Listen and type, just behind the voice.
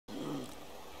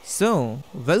So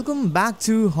welcome back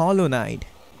to hollow night.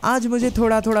 आज मुझे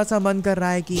थोड़ा थोड़ा सा मन कर रहा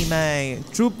है कि मैं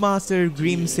ट्रूप मास्टर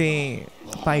ग्रीम से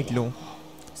फाइट लूँ।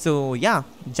 सो या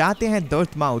जाते हैं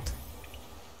डर्थ माउथ।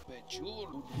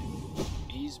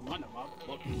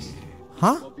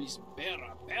 हाँ,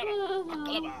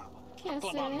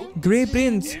 ग्रे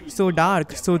प्रिंस, सो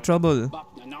डार्क, सो ट्रबल।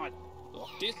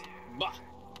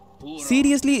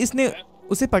 सीरियसली इसने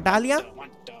उसे पटा लिया?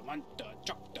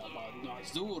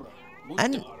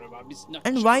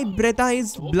 And Y ब्रेता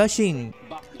is blushing?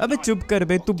 अबे चुप कर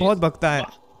बे, तू बहुत बकता है।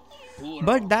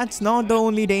 But that's not the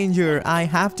only danger I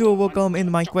have to overcome in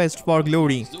my quest for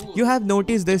glory. You have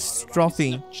noticed this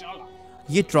trophy.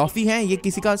 ये ट्रॉफी है, ये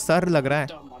किसी का सर लग रहा है।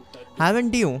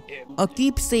 Haven't you? A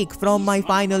keepsake from my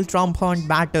final triumphant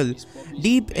battle,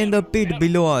 deep in the pit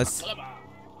below us.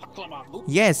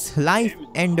 Yes, life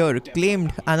ender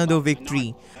claimed another victory.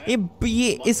 ये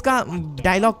इसका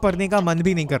डायलॉग पढ़ने का मन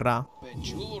भी नहीं कर रहा।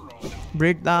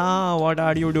 Britta, what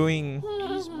are you doing?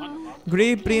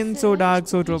 Grey Prince, so dark,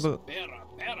 so trouble.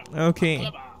 Okay.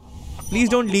 Please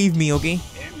don't leave me, okay?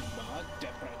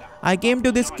 I came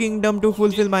to this kingdom to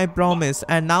fulfill my promise,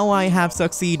 and now I have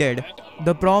succeeded.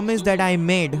 The promise that I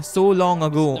made so long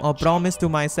ago, a promise to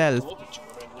myself.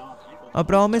 A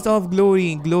promise of glory,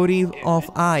 glory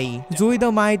of I. Zui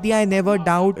the mighty, I never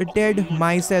doubted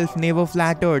myself, never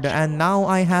flattered, and now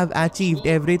I have achieved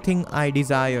everything I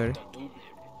desire.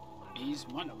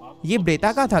 ये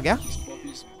ब्रेता का था क्या?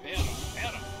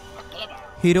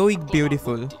 Heroic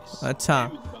beautiful. अच्छा,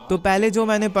 तो पहले जो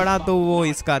मैंने पढ़ा तो वो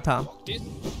इसका था।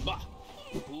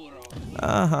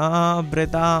 हाँ,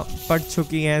 ब्रेता पढ़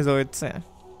चुकी है जोइट से।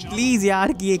 प्लीज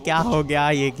यार, कि ये क्या हो गया,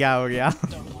 ये क्या हो गया?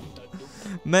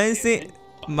 मैं इसे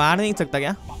मार नहीं सकता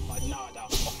क्या?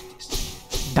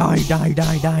 Die die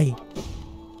die die.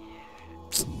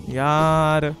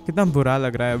 यार कितना बुरा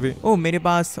लग रहा है अभी। ओ, मेरे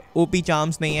पास ओपी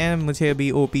चार्म्स नहीं है, मुझे अभी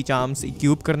ओपी चार्म्स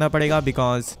इक्विप करना पड़ेगा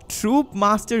बिकॉज ट्रूप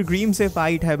मास्टर ग्रीम से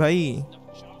फाइट है भाई।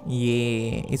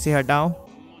 ये इसे हटाओ।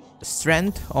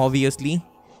 Strength obviously.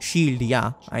 शील्ड,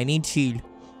 या I need shield.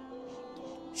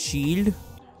 Shield,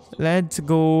 let's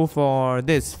go for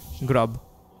this grub.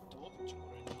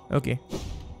 Okay,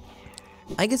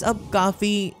 I guess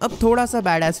अब थोड़ा सा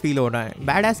बैड एस फील हो रहा है।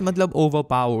 बैड एस मतलब over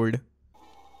powered.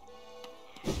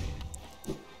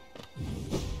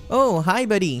 Oh, hi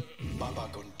buddy.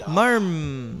 Murm.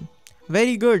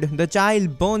 Very good. The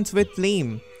child burns with flame.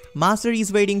 Master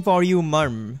is waiting for you,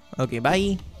 Murm. Okay,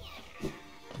 bye.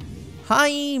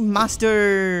 Hi, Master.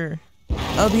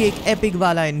 अभी एक epic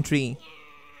वाला entry.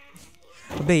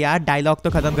 अबे यार डायलॉग तो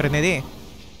खत्म करने दे।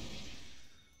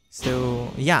 So,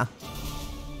 yeah.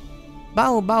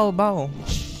 बाओ बाओ बाओ।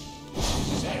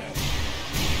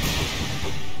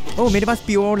 Oh, मेरे पास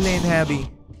प्योर लेन है अभी।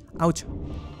 आउच।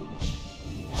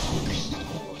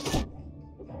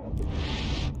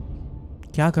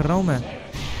 क्या कर रहा हूं मैं?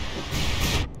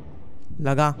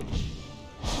 लगा।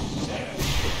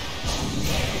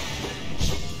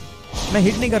 मैं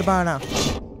हिट नहीं कर पा रहा।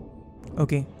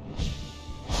 Okay,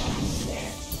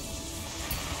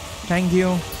 thank you.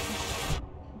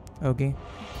 Okay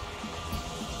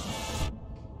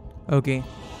okay,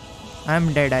 I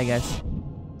am dead I guess.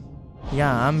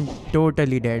 या, आई एम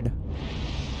टोटली डेड।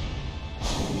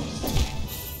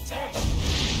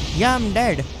 या, आई एम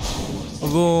डेड।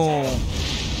 वो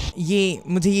ये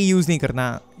मुझे ये यूज़ नहीं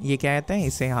करना। ये क्या कहते हैं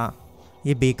इसे? हाँ,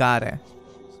 ये बेकार है।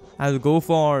 I will go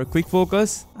for quick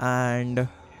focus and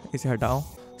इसे हटाओ।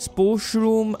 स्पोर्ट्स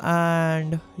रूम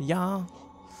एंड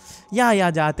या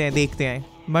जाते हैं, देखते हैं।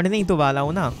 मरने ही तो वाला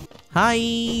हूँ ना।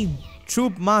 High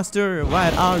troop master,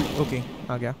 where are? Okay,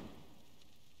 आ गया।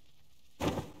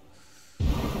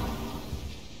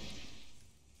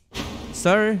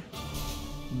 सर,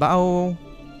 बाओ।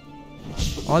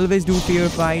 Always do fair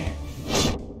fight.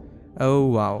 Oh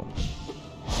wow.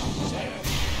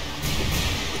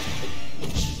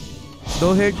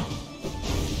 2 hit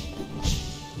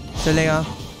चलेगा।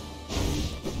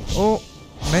 ओ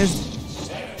मिस।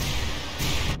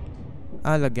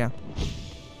 आ, लग गया।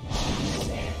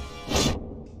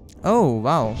 ओह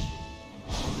वाओ,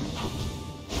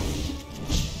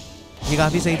 ये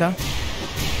काफी सही था।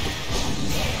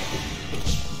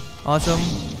 ऑसम।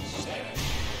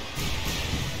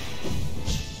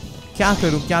 क्या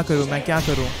करूं मैं, क्या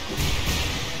करूं?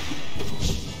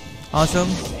 ऑसम।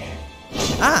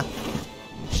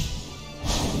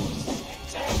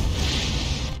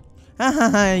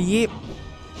 हाँ, ये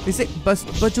इसे बस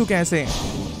बचूं कैसे?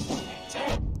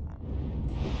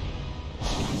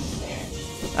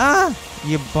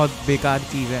 ये बहुत बेकार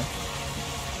चीज है।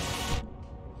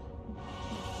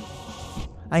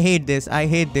 I hate this. I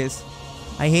hate this.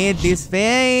 I hate this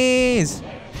face.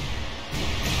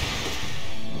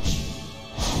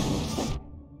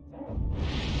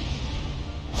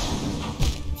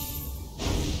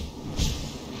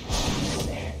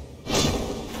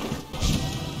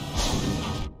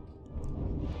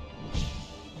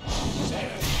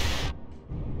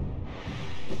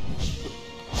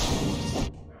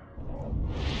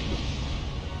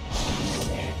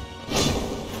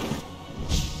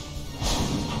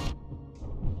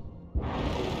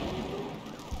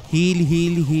 Heal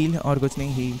heal heal, और कुछ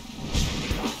नहीं, हील।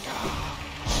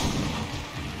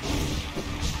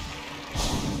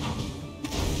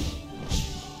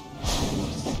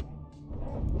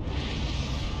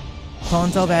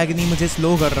 कौन सा वैगनी मुझे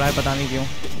स्लो कर रहा है, पता नहीं क्यों।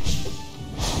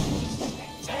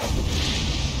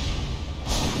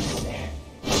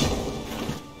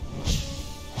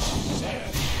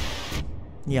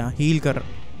 या हील कर,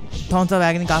 कौन सा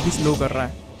वैगनी काफी स्लो कर रहा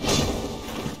है।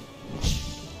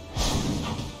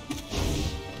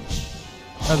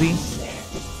 अभी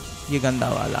ये गंदा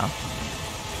वाला।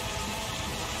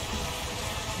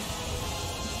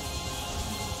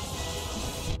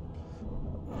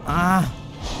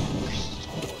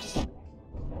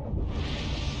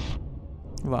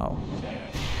 वाओ,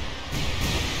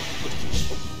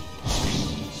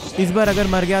 इस बार अगर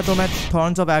मर गया तो मैं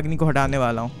थॉर्न्स ऑफ एग्नी को हटाने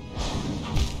वाला हूँ।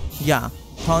 या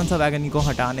थॉर्न्स ऑफ एग्नी को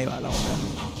हटाने वाला हूँ मैं।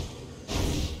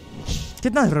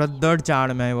 कितना रद्दड़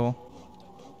चाड़ में है वो,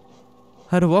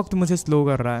 हर वक्त मुझे स्लो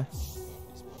कर रहा है।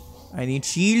 I need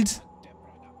shields.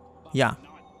 या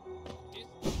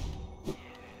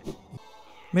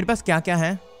मेरे पास क्या क्या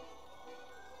है,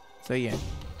 सही है।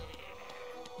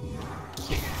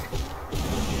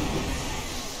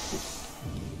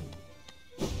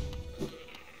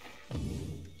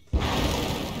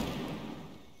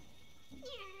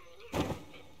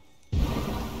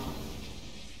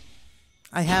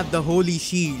 I have the holy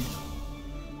shield.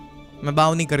 मैं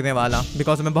बाव नहीं करने वाला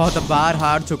बिकॉज मैं बहुत बार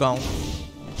हार चुका हूँ।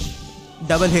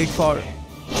 Double hit for,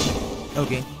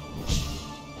 okay.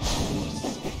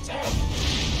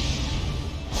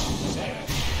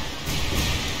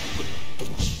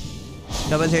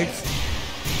 Double hits,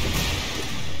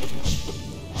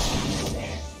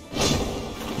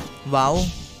 wow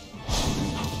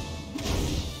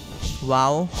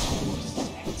wow.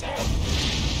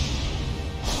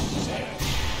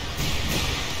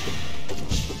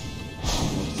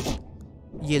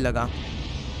 ये लगा।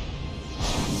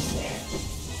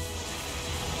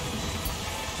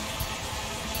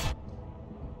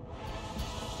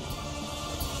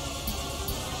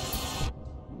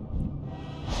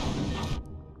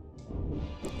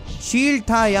 शील्ड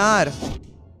था यार।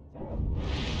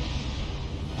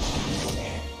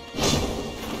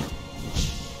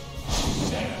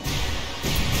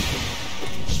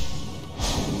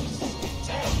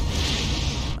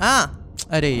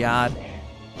 अरे यार,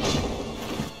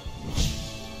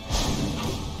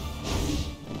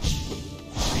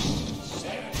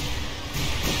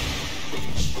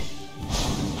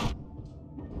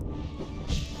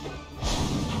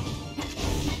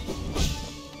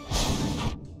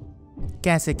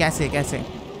 कैसे कैसे कैसे?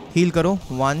 हील करो,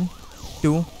 1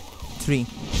 2 3।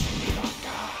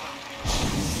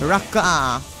 रक्का।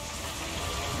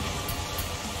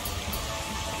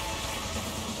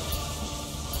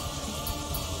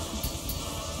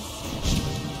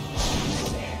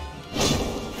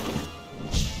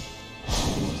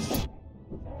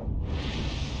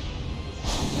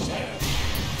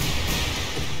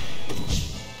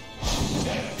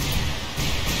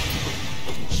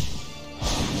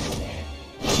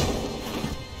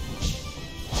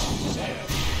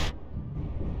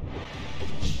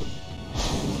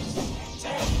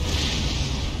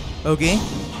 Okay,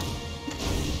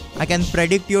 I can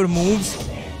predict your moves.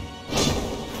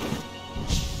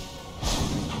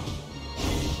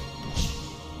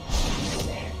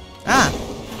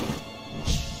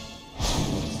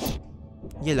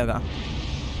 ये लगा,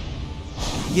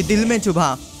 ये दिल में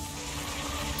चुभा।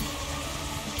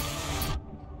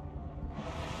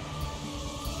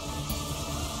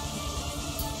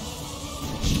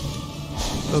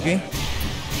 Okay.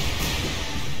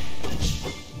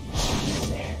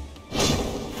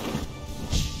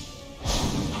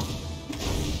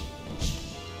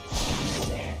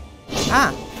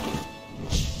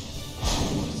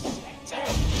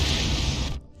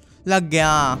 लग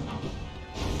गया।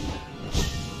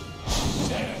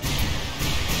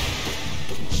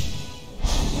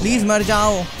 प्लीज मर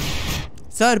जाओ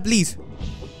सर, प्लीज।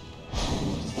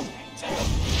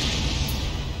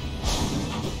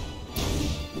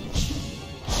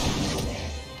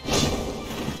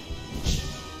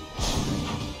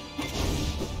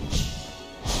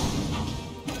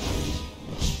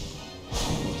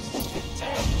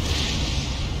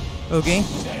 ओके,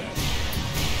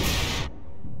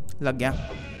 लग गया।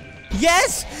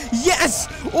 Yes yes,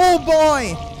 oh boy,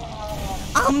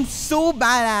 I am so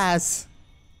badass.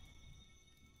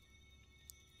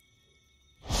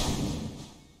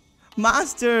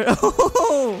 Master,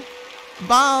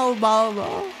 बाव बाव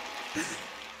बाव।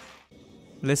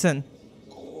 Listen,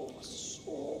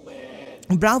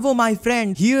 Bravo, my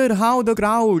friend. Hear how the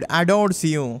crowd adores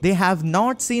you. They have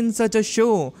not seen such a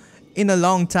show in a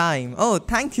long time. Oh,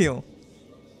 thank you.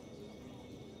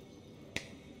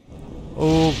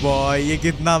 Oh boy, ये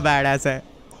कितना badass है.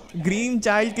 Green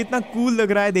child कितना cool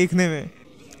लग रहा है देखने में.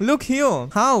 Look here,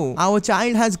 how our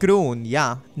child has grown,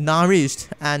 yeah, nourished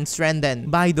and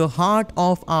strengthened by the heart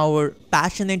of our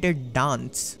passionate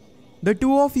dance. The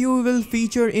two of you will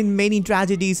feature in many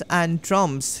tragedies and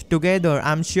triumphs together,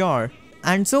 I'm sure.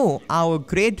 And so, our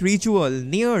great ritual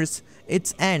nears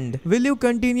its end. Will you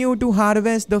continue to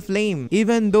harvest the flame,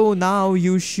 even though now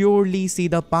you surely see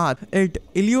the path it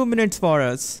illuminates for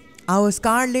us? Our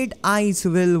scarlet eyes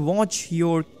will watch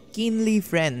your keenly,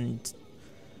 friend.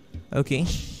 Okay.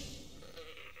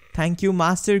 Thank you,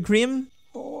 Master Grimm.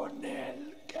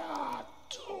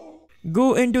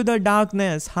 Go into the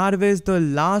darkness, harvest the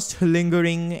last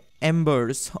lingering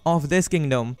embers of this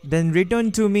kingdom, then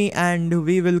return to me and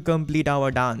we will complete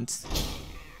our dance.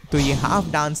 तो ये half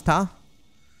dance था.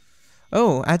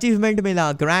 Oh, achievement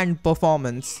मिला, grand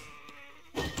performance.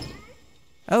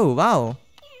 Oh wow.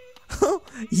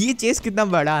 ये chess कितना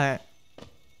बड़ा है.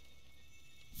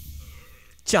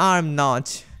 Charm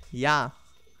notch. Yeah.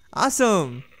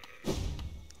 Awesome.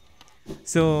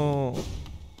 So,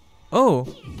 oh,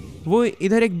 वो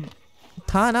इधर एक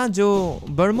था ना जो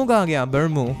बर्मू का आ गया,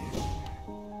 बर्मू.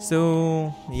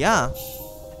 So, yeah.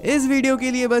 इस वीडियो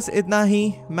के लिए बस इतना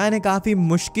ही. मैंने काफी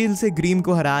मुश्किल से ग्रीम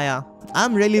को हराया.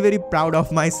 I'm really very proud of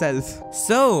myself.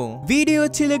 So, video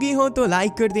अच्छी लगी हो तो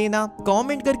लाइक कर देना,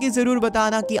 कमेंट करके जरूर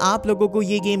बताना कि आप लोगों को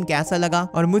ये गेम कैसा लगा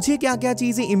और मुझे क्या क्या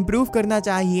चीजें इम्प्रूव करना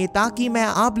चाहिए ताकि मैं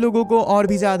आप लोगों को और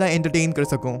भी ज्यादा एंटरटेन कर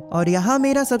सकूं. और यहाँ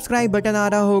मेरा सब्सक्राइब बटन आ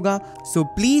रहा होगा, सो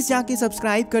प्लीज जाके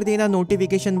सब्सक्राइब कर देना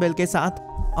नोटिफिकेशन बेल के साथ.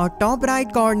 और टॉप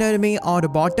राइट कॉर्नर में और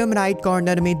बॉटम राइट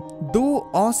कॉर्नर में 2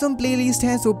 ऑसम प्लेलिस्ट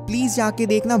हैं, सो प्लीज जाके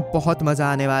देखना, बहुत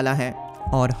मजा आने वाला है.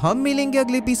 और हम मिलेंगे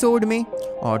अगले एपिसोड में,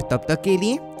 और तब तक के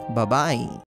लिए बाय बाय.